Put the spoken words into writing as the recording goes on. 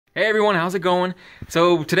Hey everyone, how's it going?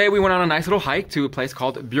 So today we went on a nice little hike to a place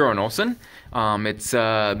called Bjørnåsen. It's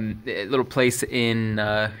a little place in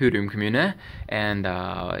Hurum Kommune, and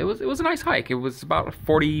it was a nice hike. It was about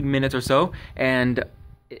 40 minutes or so, and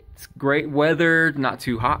it's great weather, not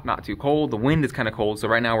too hot, not too cold. The wind is kind of cold, so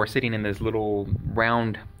right now we're sitting in this little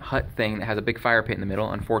round hut thing that has a big fire pit in the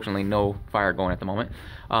middle. Unfortunately, no fire going at the moment,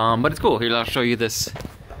 but it's cool. Here, I'll show you this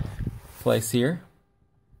place here.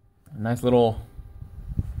 A nice little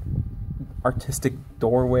artistic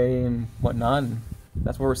doorway and whatnot, and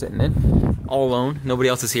that's where we're sitting in, all alone. Nobody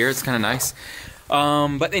else is here. It's kind of nice.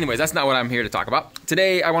 But anyways, that's not what I'm here to talk about.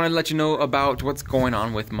 Today, I want to let you know about what's going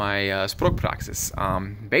on with my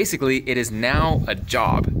språkpraxis. Basically, it is now a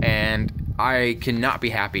job, and I cannot be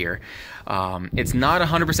happier. It's not a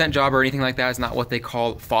 100% job or anything like that. It's not what they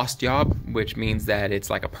call fast job, which means that it's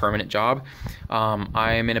like a permanent job.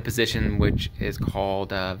 I am in a position which is called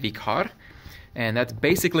vikar. And that's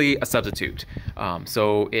basically a substitute.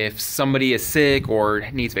 So if somebody is sick or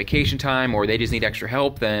needs vacation time or they just need extra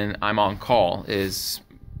help, then I'm on call, is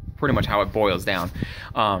pretty much how it boils down.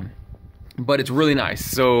 But it's really nice.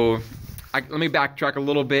 So let me backtrack a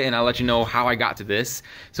little bit and I'll let you know how I got to this.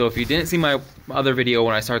 So if you didn't see my other video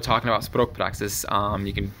when I started talking about språkpraxis,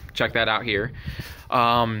 you can check that out here.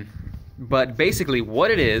 But basically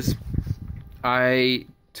what it is, I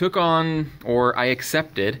took on, or I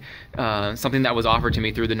accepted, something that was offered to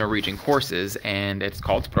me through the Norwegian courses, and it's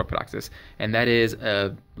called språkpraxis, and that is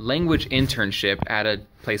a language internship at a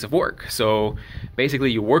place of work. So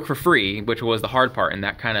basically you work for free, which was the hard part, and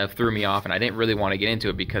that kind of threw me off, and I didn't really want to get into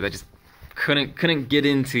it because I just couldn't get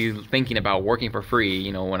into thinking about working for free,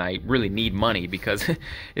 you know, when I really need money, because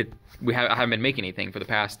I haven't been making anything for the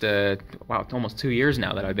past, wow, it's almost 2 years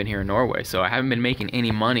now that I've been here in Norway, so I haven't been making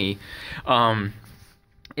any money.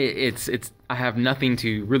 I have nothing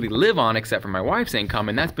to really live on except for my wife's income,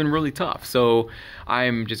 and that's been really tough. So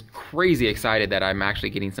I'm just crazy excited that I'm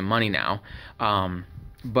actually getting some money now.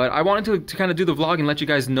 But I wanted to kind of do the vlog and let you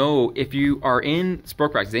guys know, if you are in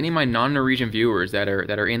språkpraxis, any of my non-Norwegian viewers that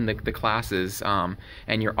are in the classes,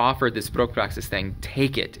 and you're offered this språkpraxis thing,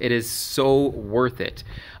 take it. It is so worth it.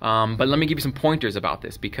 But let me give you some pointers about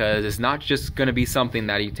this, because it's not just going to be something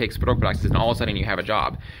that you take språkpraxis and all of a sudden you have a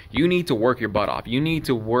job. You need to work your butt off. You need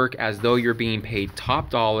to work as though you're being paid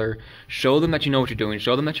top dollar. Show them that you know what you're doing.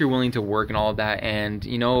 Show them that you're willing to work and all of that. And,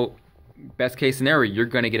 you know, best case scenario, you're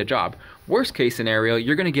going to get a job. Worst case scenario,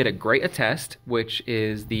 you're going to get a great attest, which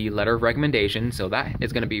is the letter of recommendation. So that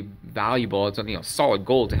is going to be valuable. It's, you know, solid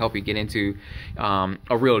gold to help you get into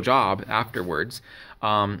a real job afterwards.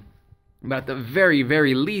 But at the very,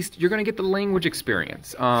 very least, you're going to get the language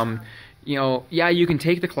experience. You know, yeah, you can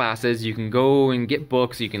take the classes, you can go and get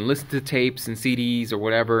books, you can listen to tapes and CDs or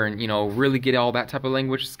whatever, and, you know, really get all that type of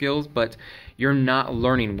language skills, but you're not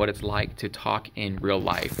learning what it's like to talk in real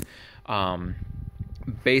life.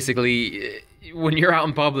 Basically, when you're out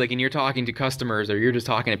in public and you're talking to customers or you're just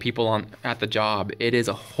talking to people at the job, it is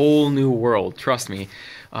a whole new world, trust me.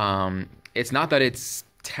 It's not that it's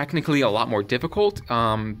technically a lot more difficult,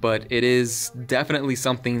 but it is definitely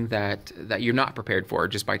something that you're not prepared for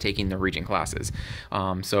just by taking Norwegian classes.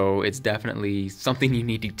 So it's definitely something you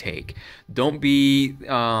need to take. Don't be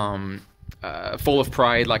full of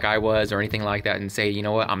pride like I was or anything like that and say, you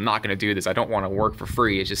know what, I'm not going to do this. I don't want to work for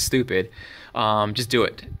free. It's just stupid. Just do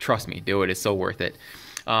it. Trust me, do it. It's so worth it.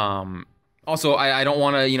 Also, I don't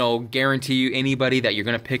want to, you know, guarantee you anybody that you're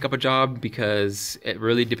going to pick up a job, because it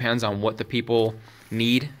really depends on what the people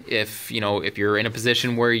need. If, you know, if you're in a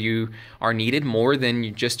position where you are needed more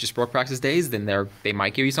than just your språkpraxis days, then they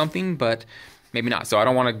might give you something, but maybe not. So I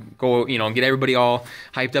don't want to go, you know, get everybody all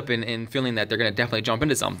hyped up and feeling that they're going to definitely jump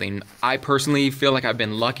into something. I personally feel like I've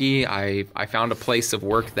been lucky. I found a place of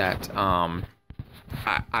work that I'm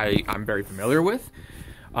very familiar with.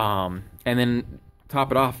 And then top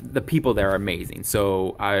it off, the people there are amazing.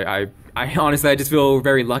 So I honestly, I just feel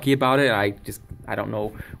very lucky about it. I don't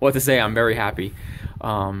know what to say. I'm very happy.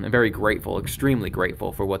 I'm very grateful, extremely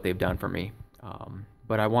grateful for what they've done for me.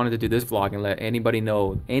 But I wanted to do this vlog and let anybody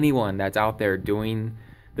know, anyone that's out there doing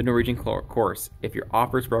the Norwegian course, if you're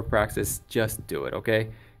offered språkpraxis, just do it, okay?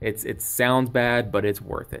 It sounds bad, but it's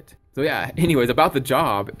worth it. So yeah, anyways, about the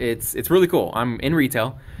job, it's really cool. I'm in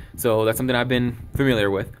retail, so that's something I've been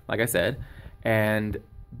familiar with, like I said. And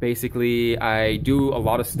basically, I do a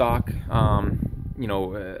lot of stock, you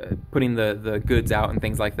know, putting the goods out and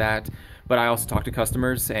things like that. But I also talk to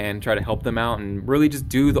customers and try to help them out and really just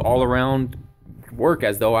do the all-around work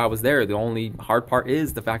as though I was there. The only hard part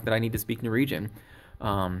is the fact that I need to speak Norwegian.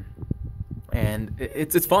 and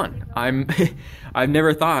it's fun. I've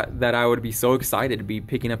never thought that I would be so excited to be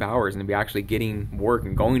picking up hours and to be actually getting work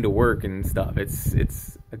and going to work and stuff.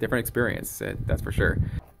 It's a different experience, that's for sure.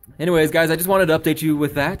 Anyways, guys, I just wanted to update you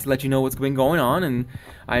with that to let you know what's been going on. And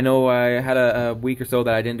I know I had a week or so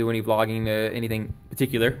that I didn't do any vlogging, anything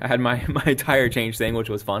particular. I had my tire change thing, which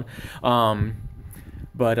was fun.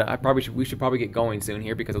 But we should probably get going soon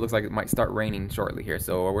here because it looks like it might start raining shortly here.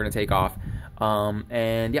 So we're gonna take off.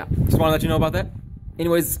 And yeah, just want to let you know about that.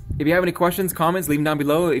 Anyways, if you have any questions, comments, leave them down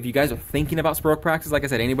below. If you guys are thinking about stroke practice, like I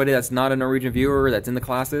said, anybody that's not a Norwegian viewer that's in the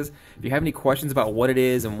classes, if you have any questions about what it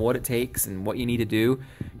is and what it takes and what you need to do,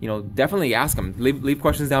 you know, definitely ask them. Leave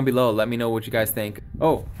questions down below. Let me know what you guys think.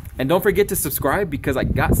 Oh, and don't forget to subscribe because I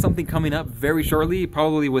got something coming up very shortly,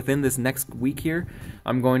 probably within this next week here.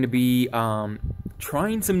 I'm going to be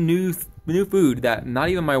trying some new food that not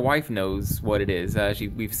even my wife knows what it is.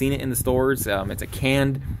 We've seen it in the stores. It's a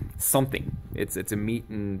canned something. It's a meat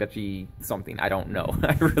and veggie something. I don't know.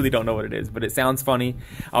 I really don't know what it is, but it sounds funny.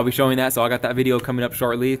 I'll be showing that, so I got that video coming up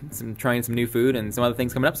shortly. Trying some new food and some other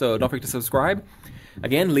things coming up, so don't forget to subscribe.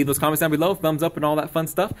 Again, leave those comments down below, thumbs up and all that fun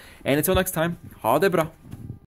stuff. And until next time, ha det bra.